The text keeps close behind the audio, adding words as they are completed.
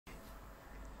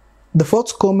The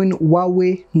forthcoming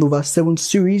Huawei Nova 7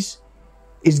 series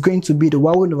is going to be the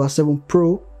Huawei Nova 7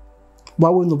 Pro,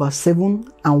 Huawei Nova 7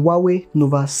 and Huawei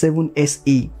Nova 7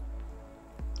 SE.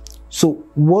 So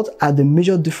what are the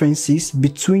major differences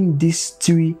between these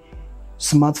three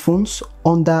smartphones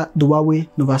under the Huawei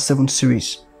Nova 7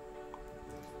 series?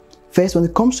 First, when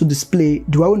it comes to display,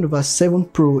 the Huawei Nova 7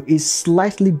 Pro is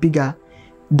slightly bigger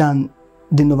than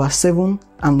the Nova 7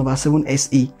 and Nova 7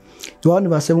 SE. The Huawei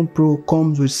Nova 7 Pro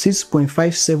comes with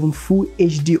 6.57 Full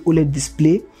HD OLED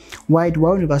display, while the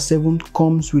Huawei Nova 7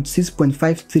 comes with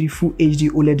 6.53 Full HD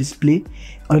OLED display.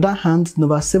 On the other hand,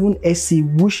 Nova 7 SE,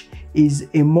 which is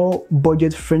a more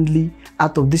budget friendly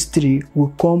out of these three,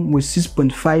 will come with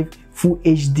 6.5 Full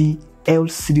HD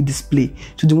LCD display.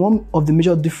 So the one of the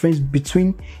major difference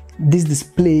between this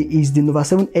display is the Nova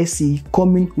 7 SE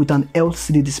coming with an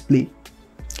LCD display.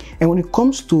 And when it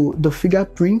comes to the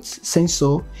fingerprint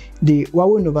sensor, the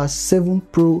Huawei Nova 7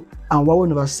 Pro and Huawei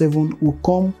Nova 7 will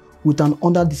come with an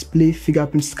under-display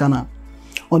fingerprint scanner.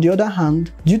 On the other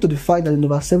hand, due to the fact that the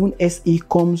Nova 7 SE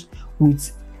comes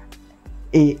with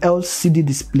a LCD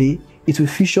display, it will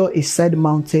feature a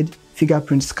side-mounted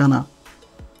fingerprint scanner.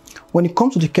 When it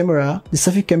comes to the camera, the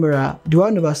selfie camera, the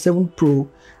Huawei Nova 7 Pro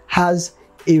has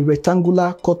a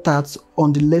rectangular cutout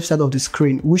on the left side of the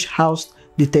screen, which housed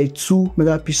the 32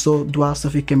 megapixel dual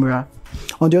selfie camera.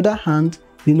 On the other hand,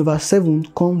 the Nova 7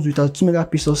 comes with a 2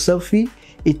 megapixel selfie,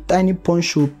 a tiny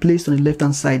punch hole placed on the left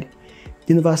hand side.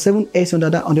 The Nova 7 S on the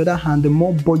other hand, the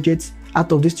more budget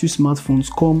out of these two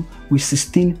smartphones, come with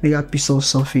 16 megapixel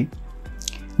selfie.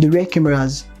 The rear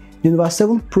cameras, the Nova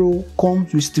 7 Pro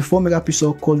comes with 64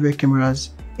 megapixel quad rear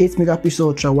cameras, 8 megapixel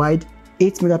ultra wide,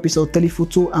 8 megapixel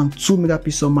telephoto and 2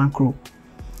 megapixel macro.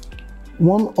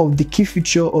 One of the key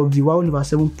features of the Huawei Nova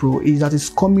 7 Pro is that it's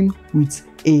coming with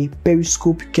a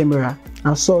periscope camera.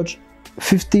 As such,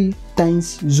 50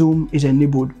 times zoom is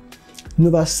enabled.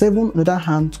 Nova 7 on the other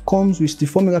hand comes with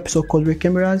 64 megapixel quad rear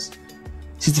cameras,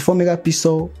 64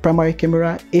 megapixel primary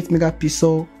camera, 8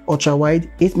 megapixel ultra wide,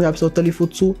 8 megapixel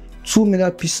telephoto, 2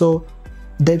 megapixel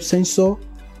depth sensor,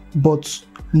 but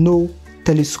no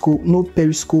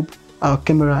periscope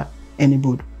camera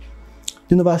enabled.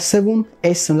 The Nova 7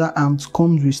 S on the other hand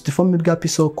comes with 64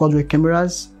 megapixel quad rear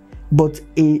cameras, but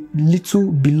a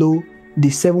little below the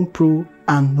 7 Pro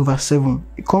and Nova 7.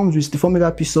 It comes with 64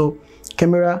 megapixel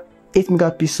camera, 8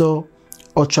 megapixel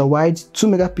ultra wide, 2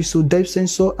 megapixel depth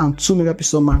sensor and 2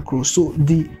 megapixel macro. So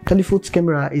the telephoto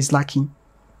camera is lacking.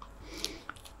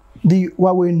 The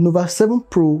Huawei Nova 7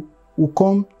 Pro will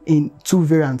come in two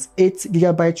variants: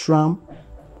 8GB RAM,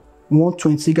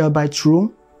 120GB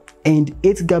ROM, and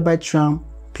 8GB RAM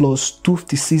plus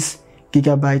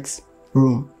 256GB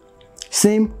ROM.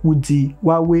 Same with the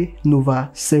Huawei Nova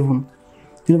 7.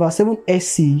 The Nova 7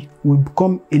 SE will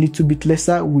become a little bit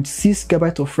lesser with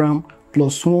 6GB of RAM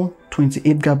plus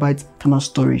 128GB internal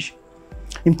storage.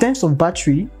 In terms of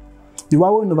battery, the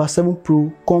Huawei Nova 7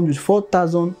 Pro comes with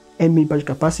 4000 mAh battery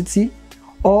capacity.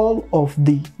 All of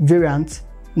the variants,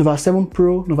 Nova 7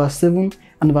 Pro, Nova 7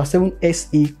 and Nova 7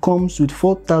 SE, comes with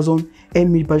 4000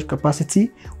 mAh battery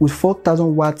capacity with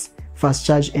 4000 watts fast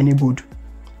charge enabled.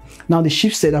 Now the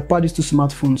chipset that power these three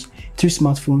smartphones,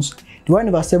 the Huawei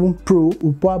Nova 7 Pro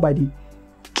will power by the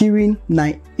kirin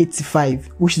 985,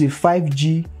 which is a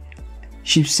 5G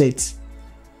chipset.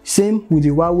 Same with the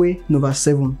Huawei Nova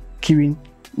 7 kirin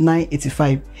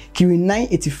 985. Kirin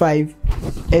 985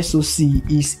 SoC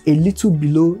is a little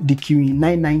below the kirin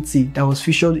 990 that was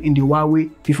featured in the Huawei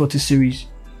P40 series.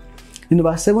 The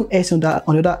Nova 7 S on the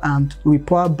other hand will be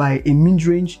powered by a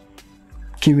mid-range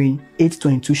kirin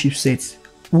 822 chipset,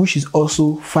 which is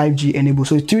also 5G enabled.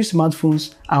 So the three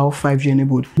smartphones are all 5G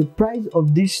enabled. The price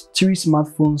of these three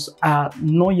smartphones are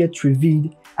not yet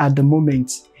revealed at the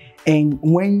moment, and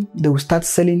when they will start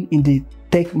selling in the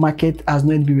tech market has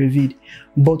not yet been revealed.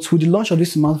 But with the launch of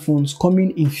these smartphones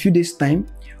coming in a few days time,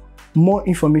 more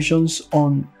information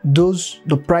on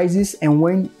the prices and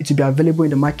when it will be available in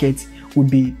the market will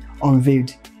be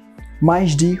unveiled.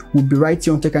 MkbHD will be right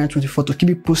here on TechCarrier24 to keep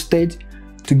you posted,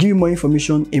 to give you more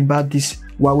information about this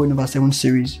Huawei Nova 7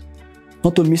 series.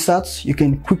 Not to miss out, you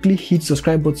can quickly hit the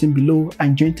subscribe button below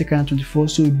and join TechCarrier24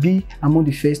 so you'll be among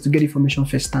the first to get information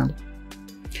firsthand.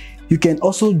 You can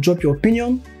also drop your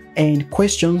opinion and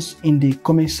questions in the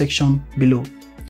comment section below.